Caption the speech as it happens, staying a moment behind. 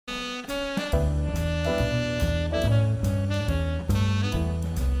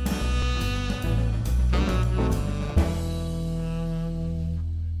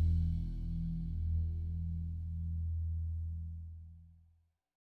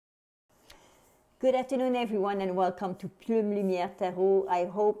Good afternoon, everyone, and welcome to Plume, Lumière, Tarot. I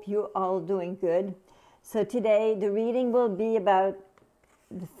hope you're all doing good. So today, the reading will be about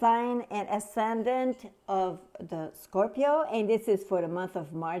the sign and ascendant of the Scorpio, and this is for the month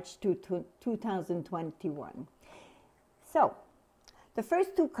of March 2021. So, the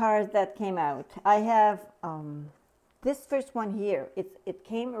first two cards that came out, I have this first one here. It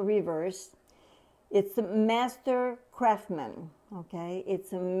came reversed. It's a master craftsman, okay?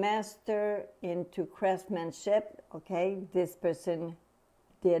 It's a master into craftsmanship, okay? This person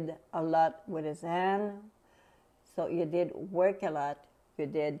did a lot with his hand. So you did work a lot. You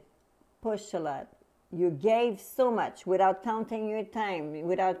did push a lot. You gave so much without counting your time,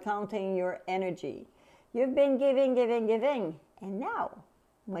 without counting your energy. You've been giving, giving, giving. And now,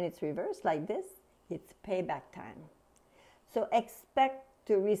 when it's reversed like this, it's payback time. So expect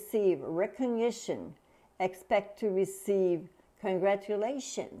to receive recognition, expect to receive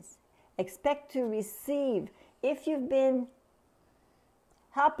congratulations, expect to receive, if you've been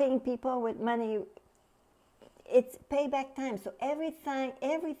helping people with money, it's payback time. So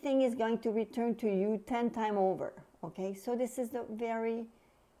everything is going to return to you 10 times over, okay? So this is a very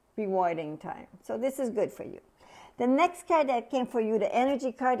rewarding time. So this is good for you. The next card that came for you, the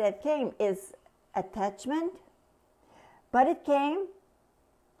energy card that came is attachment, but it came,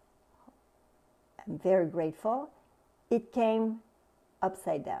 I'm very grateful, it came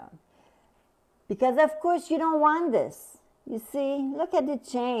upside down. Because of course you don't want this. You see, look at the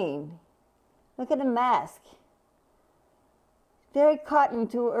chain. Look at the mask. Very caught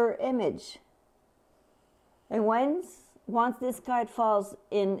into her image. And once this card falls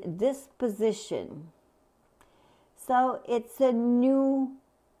in this position, so it's a new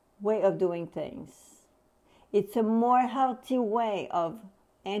way of doing things. It's a more healthy way of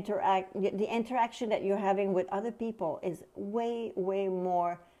the interaction that you're having with other people is way, way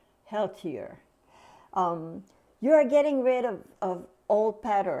more healthier. You're getting rid of old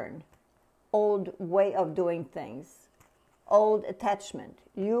pattern, old way of doing things, old attachment.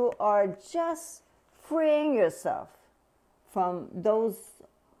 You are just freeing yourself from those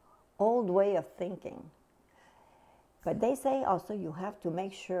old way of thinking. But they say also you have to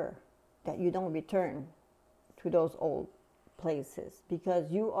make sure that you don't return to those old places,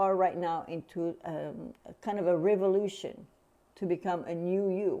 because you are right now into a kind of a revolution to become a new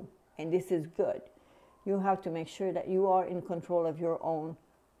you, and this is good. You have to make sure that you are in control of your own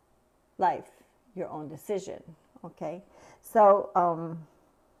life, your own decision, okay? So,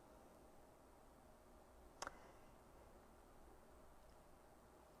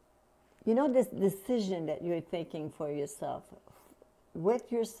 you know, this decision that you're thinking for yourself,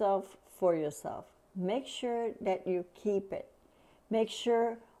 with yourself, for yourself, make sure that you keep it. Make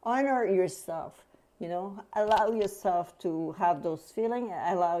sure, honor yourself, you know, allow yourself to have those feelings,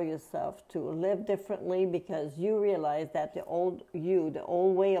 allow yourself to live differently, because you realize that the old you, the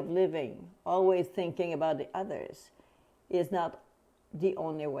old way of living, always thinking about the others, is not the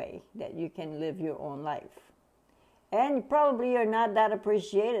only way that you can live your own life. And probably you're not that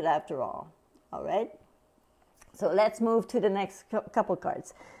appreciated after all right? So let's move to the next couple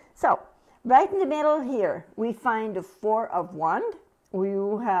cards. So, right in the middle here, we find the Four of Wands.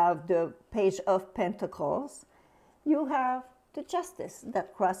 You have the Page of Pentacles. You have the Justice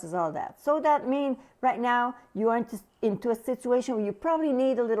that crosses all that. So that means right now you are into a situation where you probably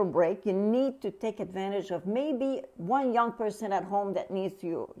need a little break. You need to take advantage of maybe one young person at home that needs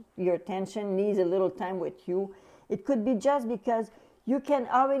your attention, needs a little time with you. It could be just because you can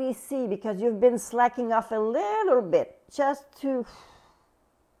already see, because you've been slacking off a little bit just to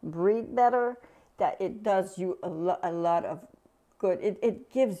breathe better, that it does you a lot of good.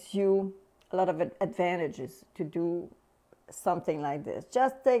 It gives you a lot of advantages to do something like this.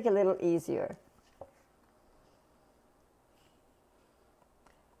 Just take a little easier.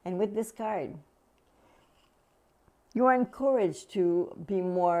 And with this card, you are encouraged to be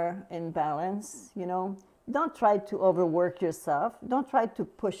more in balance, you know. Don't try to overwork yourself. Don't try to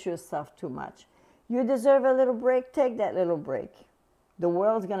push yourself too much. You deserve a little break. Take that little break. The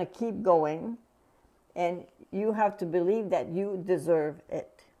world's going to keep going, and you have to believe that you deserve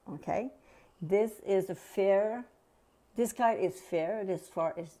it, okay? This is a fair, this card is fair, this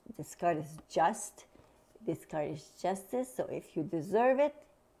card is just, this card is justice. So if you deserve it,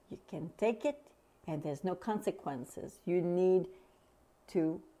 you can take it, and there's no consequences. You need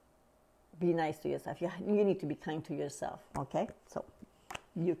to be nice to yourself. You need to be kind to yourself, okay? So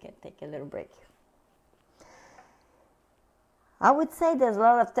you can take a little break. I would say there's a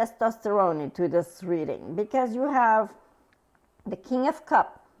lot of testosterone into this reading, because you have the King of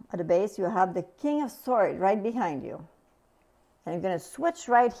Cups at the base, you have the King of Swords right behind you. And I'm going to switch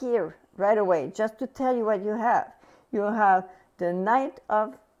right right away, just to tell you what you have. You have the Knight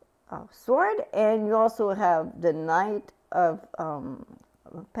of Sword, and you also have the Knight of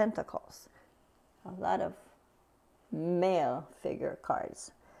Pentacles. A lot of male figure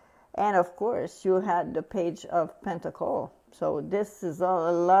cards. And of course, you had the Page of Pentacles. So this is a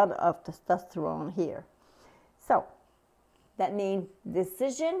lot of testosterone here. So that means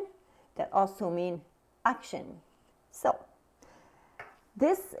decision, that also means action. So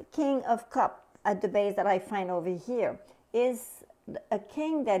this King of Cups at the base that I find over here is a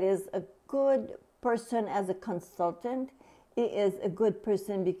king that is a good person as a consultant. He is a good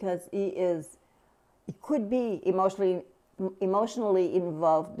person because he could be emotionally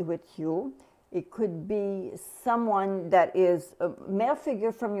involved with you. It could be someone that is a male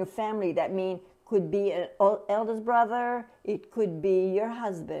figure from your family. That means could be an eldest brother. It could be your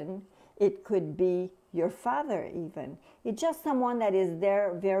husband. It could be your father even. It's just someone that is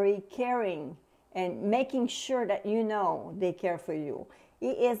there, very caring and making sure that you know they care for you.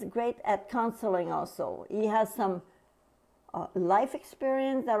 He is great at counseling also. He has some life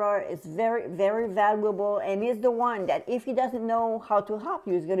experience that is very, very valuable, and is the one that if he doesn't know how to help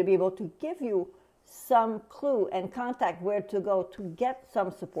you, he's going to be able to give you some clue and contact where to go to get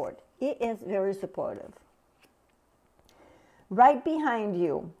some support. He is very supportive. Right behind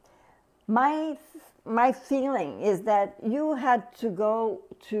you, my feeling is that you had to go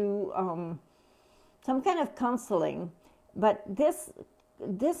to some kind of counseling, but this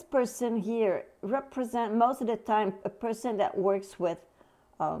person here represents most of the time a person that works with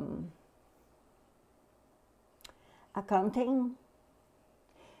accounting,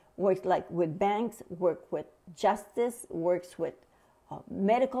 works like with banks, work with justice, works with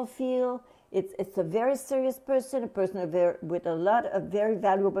medical field. It's a very serious person, a person with a lot of very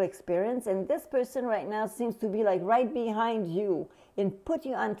valuable experience, and this person right now seems to be like right behind you and put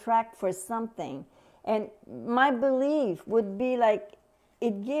you on track for something. And my belief would be like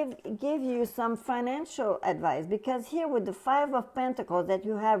it give you some financial advice, because here with the Five of Pentacles that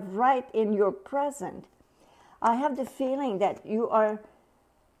you have right in your present, I have the feeling that you are,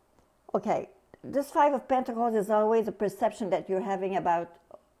 okay, this Five of Pentacles is always a perception that you're having about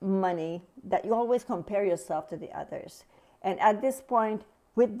money, that you always compare yourself to the others. And at this point,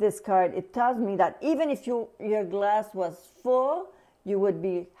 with this card, it tells me that even if your glass was full, you would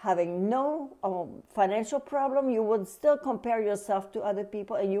be having no financial problem. You would still compare yourself to other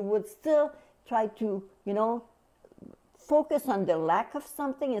people, and you would still try to, focus on the lack of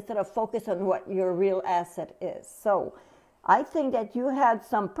something instead of focus on what your real asset is. So I think that you had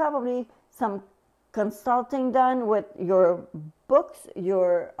probably some consulting done with your books,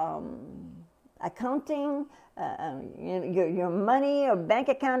 your accounting, your money or bank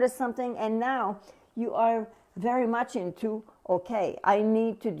account or something, and now you are very much into, okay, I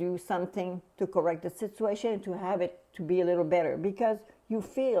need to do something to correct the situation, to have it to be a little better, because you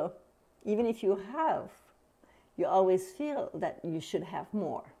feel, even if you have, you always feel that you should have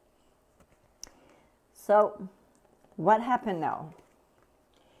more. So what happened now?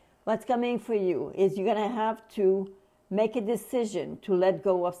 What's coming for you is you're going to have to make a decision to let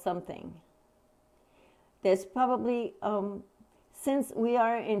go of something. There's probably, since we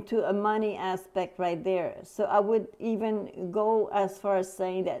are into a money aspect right there, so I would even go as far as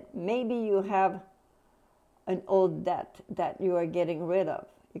saying that maybe you have an old debt that you are getting rid of.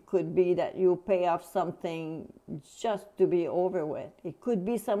 It could be that you pay off something just to be over with. It could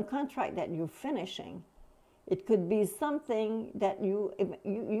be some contract that you're finishing. It could be something that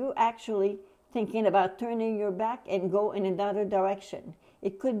you actually thinking about turning your back and go in another direction.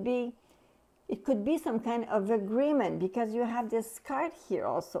 It could be some kind of agreement, because you have this card here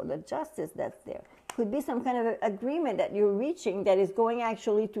also, the Justice that's there. It could be some kind of agreement that you're reaching that is going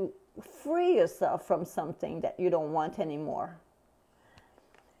actually to free yourself from something that you don't want anymore.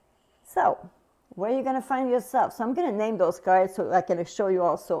 So, where are you going to find yourself? So I'm going to name those cards so I can show you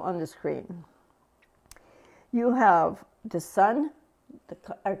also on the screen. You have the Sun, the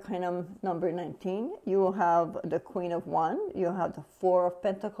Arcanum number 19. You have the Queen of Wands. You have the Four of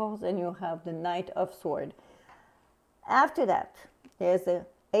Pentacles, and you have the Knight of Swords. After that, there's the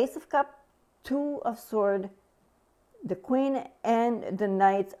Ace of Cups, Two of Swords, the Queen, and the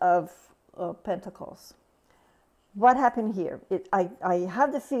Knight of Pentacles. What happened here? I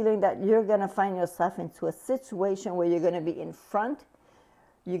have the feeling that you're going to find yourself into a situation where you're going to be in front.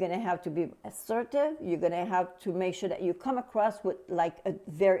 You're going to have to be assertive. You're going to have to make sure that you come across with like a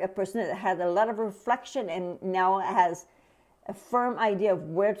person that has a lot of reflection and now has a firm idea of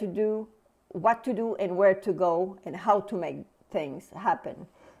where to do, what to do, and where to go, and how to make things happen.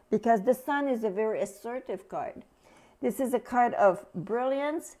 Because the Sun is a very assertive card. This is a card of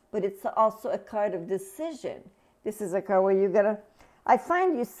brilliance, but it's also a card of decision. This is a card where you're gonna,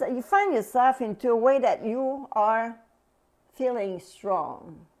 you find yourself into a way that you are feeling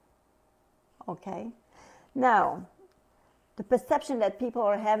strong. Okay? Now, the perception that people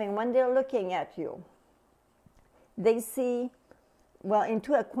are having when they're looking at you, they see, well,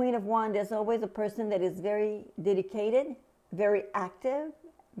 into a Queen of Wands, there's always a person that is very dedicated, very active,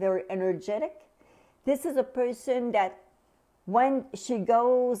 very energetic. This is a person that when she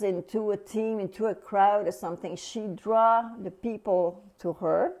goes into a team, into a crowd or something, she draws the people to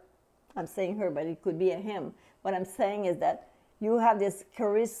her. I'm saying her, but it could be a him. What I'm saying is that you have this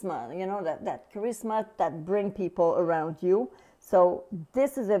charisma, you know, that charisma that bring people around you. So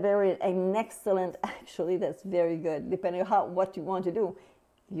this is an excellent, actually, that's very good, depending on what you want to do.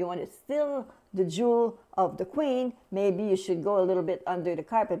 If you want to steal the jewel of the queen, maybe you should go a little bit under the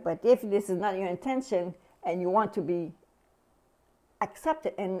carpet. But if this is not your intention and you want to be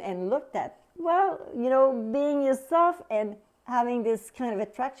accepted and looked at, well, you know, being yourself and having this kind of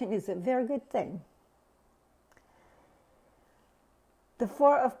attraction is a very good thing. The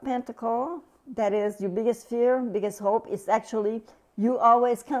Four of Pentacles, that is your biggest fear, biggest hope, is actually you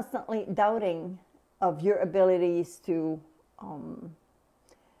always constantly doubting of your abilities to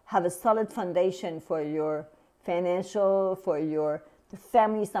have a solid foundation for your financial, for your the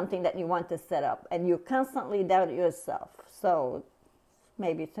family, something that you want to set up, and you constantly doubt yourself. So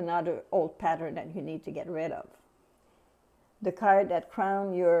maybe it's another old pattern that you need to get rid of. The card that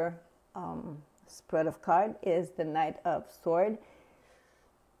crowns your spread of card is the Knight of Swords.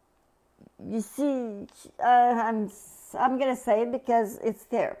 You see, I'm going to say it because it's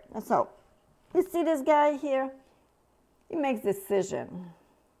there. So, you see this guy here? He makes decision.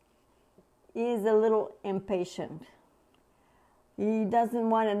 He's a little impatient. He doesn't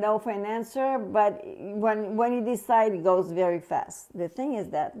want to know for an answer, but when he decides, he goes very fast. The thing is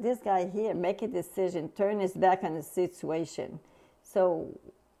that this guy here make a decision, turn his back on the situation. So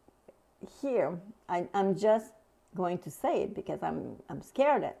here, I'm just going to say it because I'm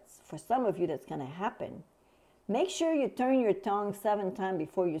scared that for some of you that's going to happen. Make sure you turn your tongue 7 times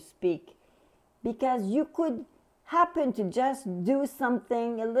before you speak, because you could happen to just do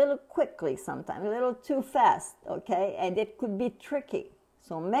something a little quickly sometimes, a little too fast, okay? And it could be tricky.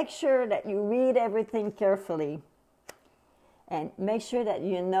 So make sure that you read everything carefully and make sure that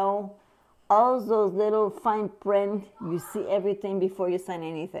you know all those little fine print, you see everything before you sign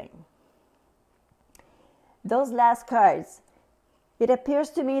anything. Those last cards, it appears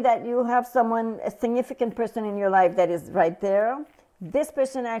to me that you have someone, a significant person in your life that is right there. This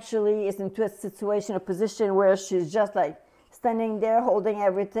person actually is into a situation, a position where she's just like standing there holding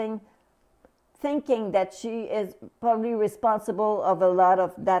everything, thinking that she is probably responsible of a lot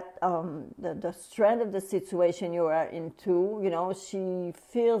of that, the strength of the situation you are into. You know, she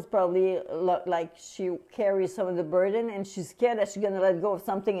feels probably like she carries some of the burden and she's scared that she's going to let go of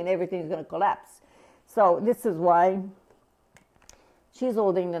something and everything is going to collapse. So this is why she's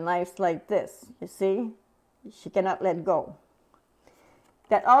holding the knives like this, you see? She cannot let go.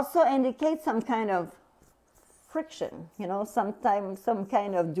 That also indicates some kind of friction, you know, sometimes some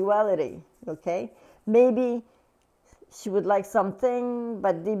kind of duality, okay? Maybe she would like something,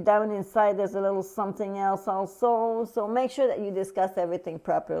 but deep down inside there's a little something else also. So make sure that you discuss everything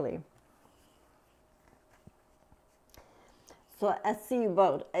properly. So I see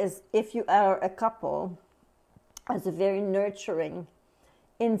both as if you are a couple, as a very nurturing,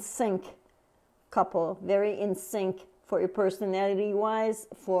 in sync couple, very in sync for your personality-wise,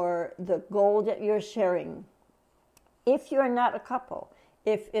 for the goal that you're sharing. If you're not a couple,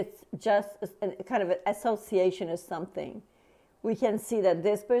 if it's just a kind of an association or something, we can see that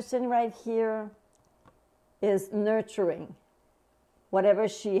this person right here is nurturing. Whatever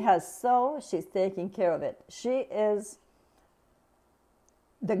she has sown, she's taking care of it. She is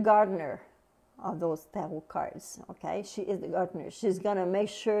the gardener of those tarot cards, okay? She is the gardener. She's going to make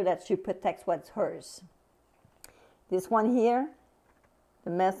sure that she protects what's hers. This one here, the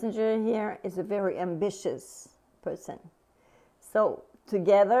messenger here, is a very ambitious person. So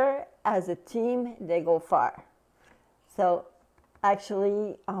together as a team, they go far. So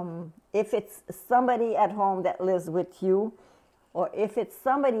actually, if it's somebody at home that lives with you, or if it's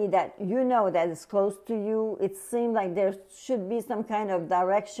somebody that you know that is close to you, it seems like there should be some kind of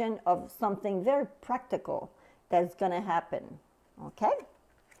direction of something very practical that's going to happen. Okay?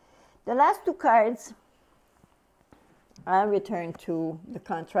 The last 2 cards, I return to the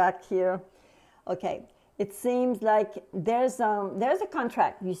contract here. Okay, it seems like there's a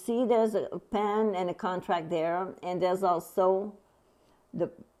contract. You see there's a pen and a contract there, and there's also the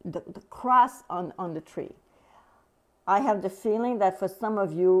cross on the tree. I have the feeling that for some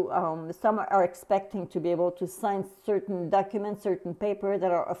of you, some are expecting to be able to sign certain documents, certain paper that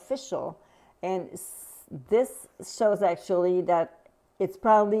are official. And this shows actually that it's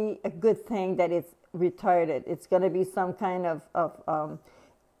probably a good thing that it's retarded. It's going to be some kind of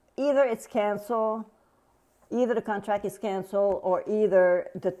either it's canceled, either the contract is canceled, or either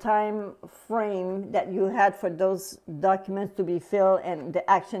the time frame that you had for those documents to be filled and the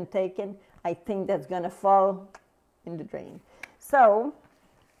action taken, I think that's going to fall in the drain. So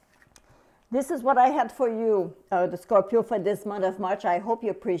this is what I had for you, the Scorpio, for this month of March. I hope you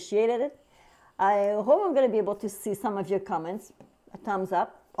appreciated it. I hope I'm going to be able to see some of your comments, a thumbs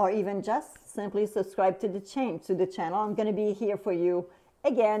up, or even just simply subscribe to the channel. I'm going to be here for you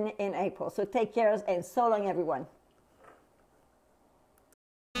again in April. So take care and so long, everyone.